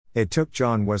It took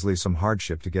John Wesley some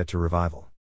hardship to get to revival.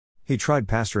 He tried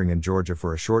pastoring in Georgia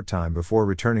for a short time before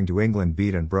returning to England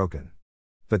beat and broken.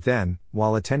 But then,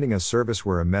 while attending a service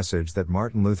where a message that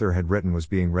Martin Luther had written was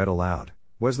being read aloud,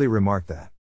 Wesley remarked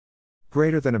that,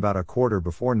 greater than about a quarter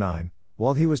before 9,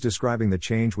 while he was describing the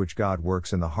change which God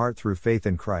works in the heart through faith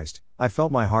in Christ, I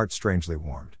felt my heart strangely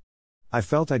warmed. I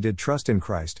felt I did trust in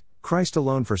Christ, Christ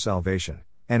alone for salvation,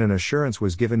 and an assurance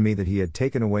was given me that He had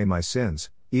taken away my sins,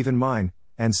 even mine,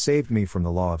 and saved me from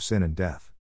the law of sin and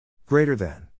death. Greater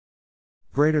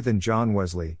than John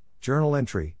Wesley, journal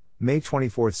entry, May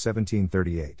 24,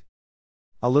 1738.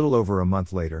 A little over a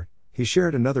month later, he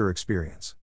shared another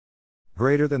experience.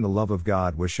 Greater than the love of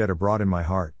God was shed abroad in my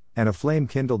heart, and a flame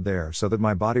kindled there so that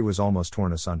my body was almost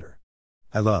torn asunder.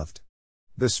 I loved.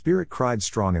 The Spirit cried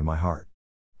strong in my heart.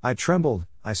 I trembled,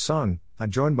 I sung, I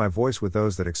joined my voice with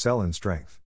those that excel in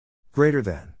strength. Greater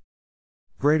than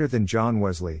John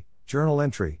Wesley, journal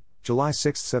entry, July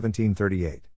 6,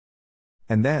 1738.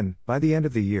 And then, by the end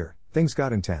of the year, things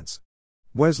got intense.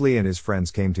 Wesley and his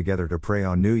friends came together to pray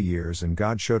on New Year's and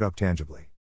God showed up tangibly.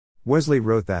 Wesley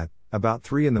wrote that, about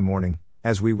 3 a.m,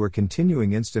 as we were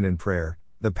continuing instant in prayer,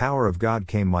 the power of God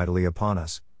came mightily upon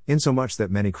us, insomuch that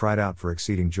many cried out for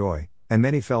exceeding joy, and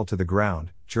many fell to the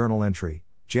ground, journal entry,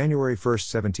 January 1,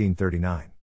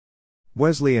 1739.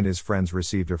 Wesley and his friends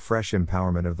received a fresh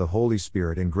empowerment of the Holy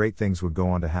Spirit and great things would go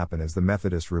on to happen as the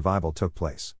Methodist revival took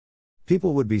place.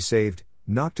 People would be saved,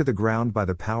 knocked to the ground by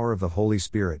the power of the Holy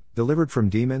Spirit, delivered from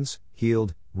demons,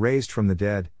 healed, raised from the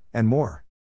dead, and more.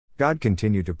 God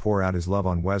continued to pour out His love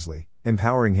on Wesley,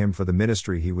 empowering him for the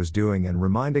ministry he was doing and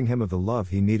reminding him of the love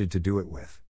he needed to do it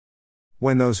with.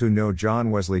 When those who know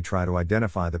John Wesley try to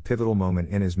identify the pivotal moment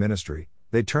in his ministry,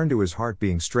 they turn to his heart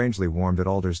being strangely warmed at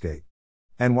Aldersgate.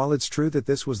 And while it's true that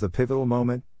this was the pivotal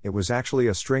moment, it was actually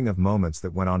a string of moments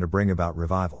that went on to bring about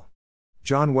revival.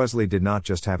 John Wesley did not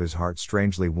just have his heart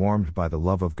strangely warmed by the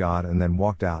love of God and then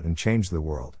walked out and changed the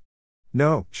world.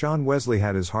 No, John Wesley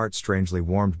had his heart strangely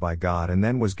warmed by God and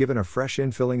then was given a fresh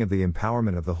infilling of the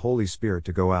empowerment of the Holy Spirit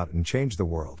to go out and change the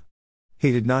world.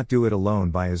 He did not do it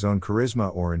alone by his own charisma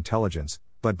or intelligence,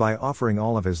 but by offering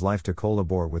all of his life to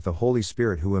collabore with the Holy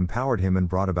Spirit who empowered him and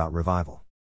brought about revival.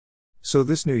 So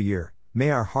this new year,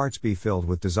 may our hearts be filled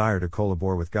with desire to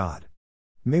collabore with God.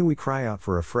 May we cry out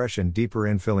for a fresh and deeper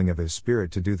infilling of His Spirit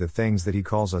to do the things that He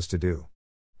calls us to do.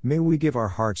 May we give our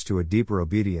hearts to a deeper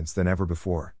obedience than ever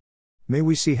before. May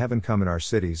we see heaven come in our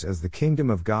cities as the kingdom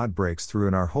of God breaks through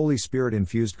in our Holy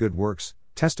Spirit-infused good works,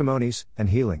 testimonies, and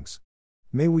healings.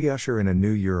 May we usher in a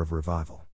new year of revival.